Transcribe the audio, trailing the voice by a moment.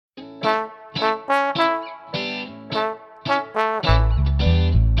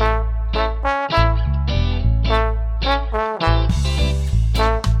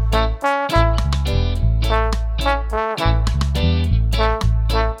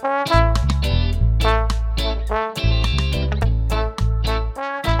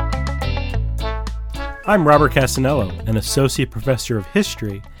I'm Robert Cassanello, an associate professor of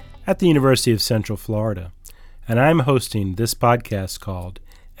history at the University of Central Florida, and I'm hosting this podcast called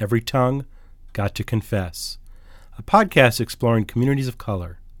Every Tongue Got to Confess, a podcast exploring communities of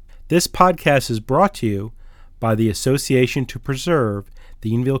color. This podcast is brought to you by the Association to Preserve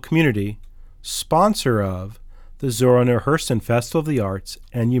the Eatonville Community, sponsor of the Zora Neale Hurston Festival of the Arts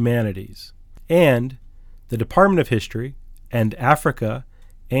and Humanities, and the Department of History and Africa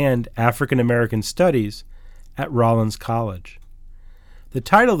and African American Studies at Rollins College. The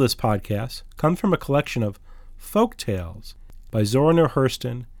title of this podcast comes from a collection of folk tales by Zora Neale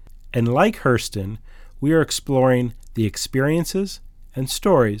Hurston, and like Hurston, we are exploring the experiences and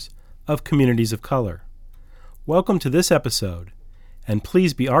stories of communities of color. Welcome to this episode, and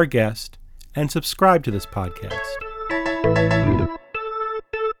please be our guest and subscribe to this podcast.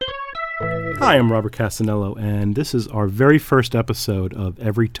 Hi, I'm Robert Cassanello, and this is our very first episode of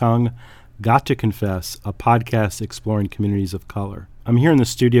Every Tongue Got to Confess, a podcast exploring communities of color. I'm here in the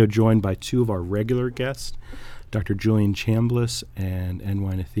studio joined by two of our regular guests, Dr. Julian Chambliss and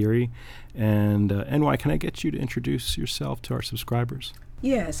NY Nathiri. And NY, can I get you to introduce yourself to our subscribers?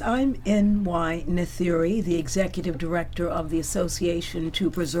 Yes, I'm NY Nathiri, the Executive Director of the Association to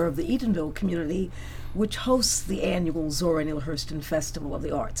Preserve the Eatonville Community, which hosts the annual Zora Neale Hurston Festival of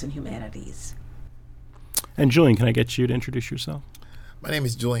the Arts and Humanities. And Julian, can I get you to introduce yourself? My name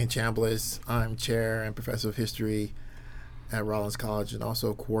is Julian Chambliss. I'm Chair and Professor of History at Rollins College and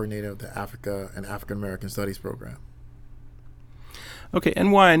also Coordinator of the Africa and African American Studies program. Okay,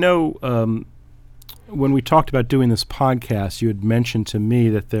 NY, I know when we talked about doing this podcast, you had mentioned to me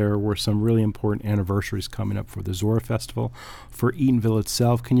that there were some really important anniversaries coming up for the Zora Festival, for Eatonville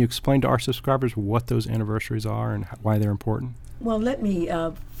itself. Can you explain to our subscribers what those anniversaries are and why they're important? Well, let me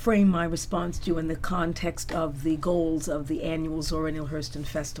frame my response to you in the context of the goals of the annual Zora Neale Hurston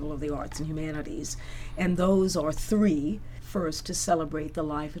Festival of the Arts and Humanities. And those are three. First, to celebrate the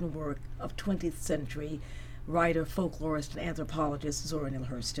life and work of 20th century writer, folklorist, and anthropologist Zora Neale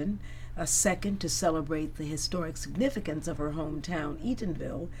Hurston. Second, to celebrate the historic significance of her hometown,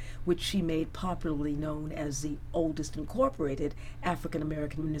 Eatonville, which she made popularly known as the oldest incorporated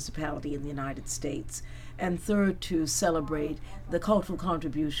African-American municipality in the United States. And third, to celebrate the cultural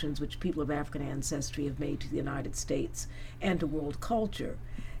contributions which people of African ancestry have made to the United States and to world culture.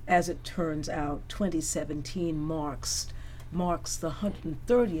 As it turns out, 2017 marks the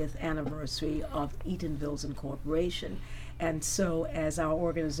 130th anniversary of Eatonville's incorporation. And so as our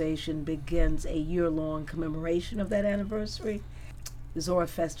organization begins a year-long commemoration of that anniversary, the Zora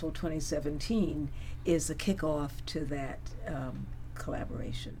Festival 2017 is the kickoff to that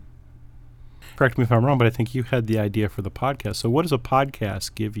collaboration. Correct me if I'm wrong, but I think you had the idea for the podcast. So what does a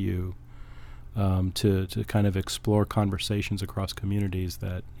podcast give you to kind of explore conversations across communities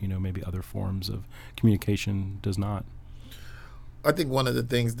that, maybe other forms of communication does not? I think one of the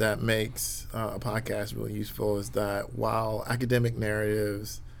things that makes a podcast really useful is that while academic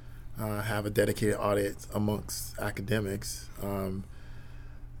narratives have a dedicated audience amongst academics,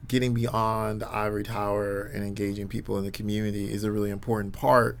 getting beyond the ivory tower and engaging people in the community is a really important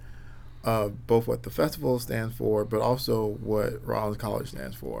part of both what the festival stands for, but also what Rollins College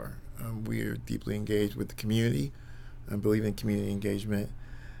stands for. We are deeply engaged with the community and believe in community engagement.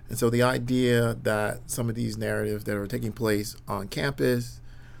 And so the idea that some of these narratives that are taking place on campus,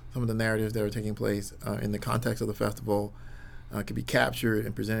 some of the narratives that are taking place in the context of the festival can be captured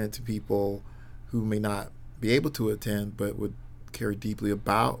and presented to people who may not be able to attend but would care deeply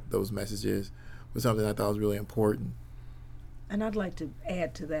about those messages was something I thought was really important. And I'd like to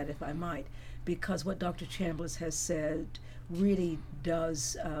add to that, if I might, because what Dr. Chambliss has said really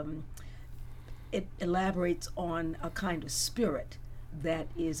does, it elaborates on a kind of spirit that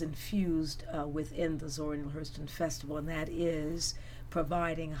is infused within the Zora Neale Hurston Festival, and that is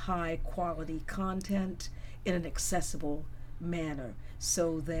providing high quality content in an accessible manner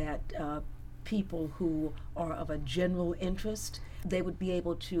so that people who are of a general interest, they would be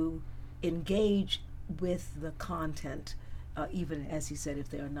able to engage with the content, even, as he said, if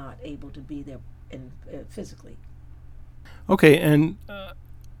they are not able to be there physically. Okay, and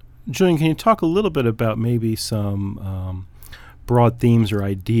Julian, can you talk a little bit about maybe some broad themes or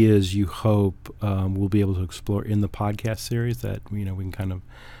ideas you hope we'll be able to explore in the podcast series that we can kind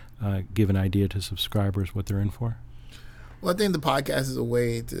of give an idea to subscribers what they're in for? Well, I think the podcast is a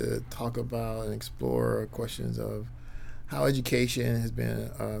way to talk about and explore questions of how education has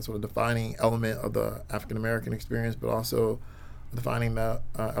been a sort of defining element of the African American experience, but also defining that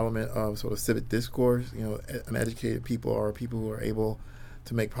element of sort of civic discourse. An educated people are people who are able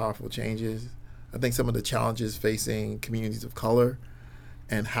to make powerful changes. I think some of the challenges facing communities of color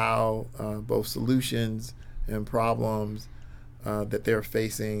and how both solutions and problems that they're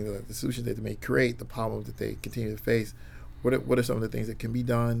facing, the solutions that they may create, the problems that they continue to face, what are some of the things that can be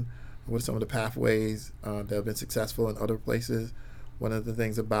done? What are some of the pathways that have been successful in other places? One of the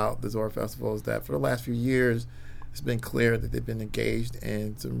things about the Zora Festival is that for the last few years, it's been clear that they've been engaged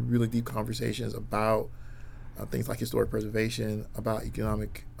in some really deep conversations about things like historic preservation, about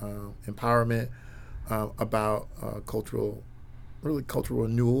economic empowerment, about cultural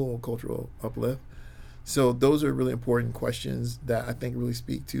renewal, cultural uplift. So those are really important questions that I think really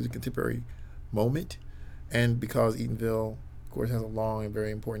speak to the contemporary moment. And because Eatonville, of course, has a long and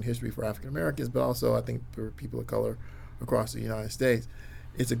very important history for African Americans, but also I think for people of color across the United States,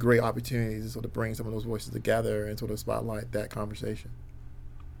 it's a great opportunity to sort of bring some of those voices together and sort of spotlight that conversation.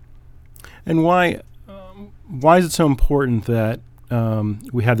 And why is it so important that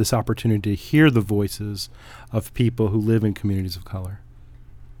we have this opportunity to hear the voices of people who live in communities of color?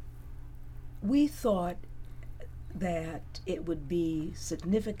 We thought that it would be a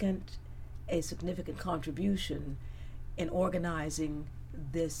significant contribution in organizing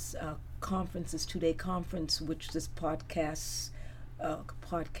this conference, this 2-day conference, which this podcast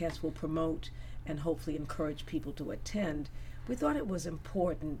will promote and hopefully encourage people to attend. We thought it was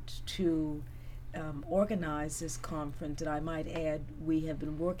important to organize this conference, and I might add we have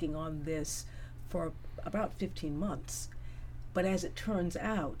been working on this for about 15 months. But as it turns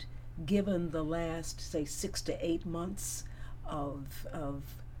out, given the last, say, 6 to 8 months of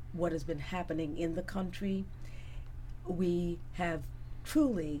what has been happening in the country, we have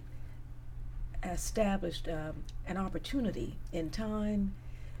truly established an opportunity in time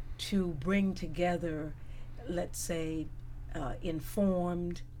to bring together, let's say,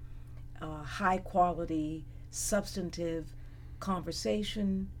 informed, high quality, substantive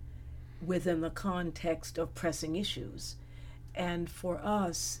conversation within the context of pressing issues. And for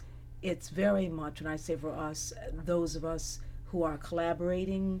us, it's very much, when I say for us, those of us who are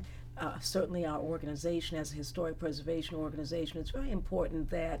collaborating, certainly our organization as a historic preservation organization, it's very important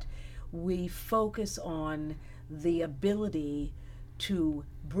that we focus on the ability to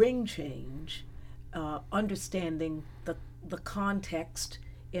bring change, understanding the context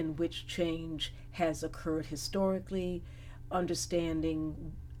in which change has occurred historically,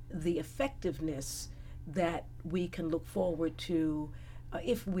 understanding the effectiveness that we can look forward to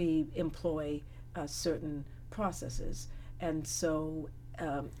if we employ certain processes. And so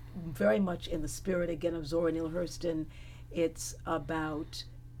very much in the spirit, again, of Zora Neale Hurston, it's about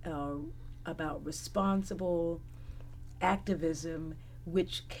responsible activism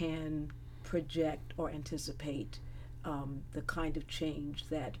which can project or anticipate the kind of change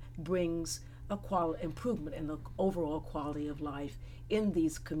that brings improvement in the overall quality of life in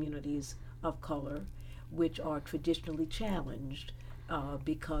these communities of color, which are traditionally challenged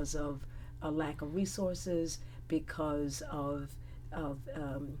because of a lack of resources, because of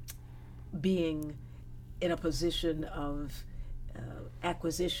being in a position of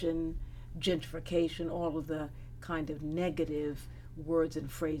acquisition, gentrification, all of the kind of negative words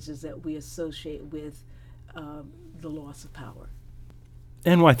and phrases that we associate with the loss of power.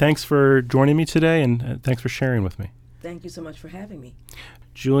 NY, thanks for joining me today, and thanks for sharing with me. Thank you so much for having me.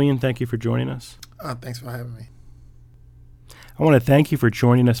 Julian, thank you for joining us. Thanks for having me. I want to thank you for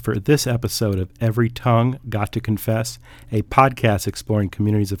joining us for this episode of Every Tongue Got to Confess, a podcast exploring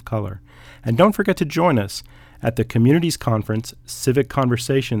communities of color. And don't forget to join us at the Communities Conference, Civic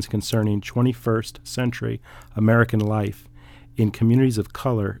Conversations Concerning 21st Century American Life in Communities of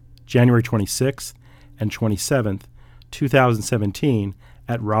Color, January 26th and 27th, 2017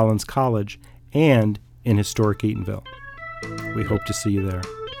 at Rollins College and in historic Eatonville. We hope to see you there.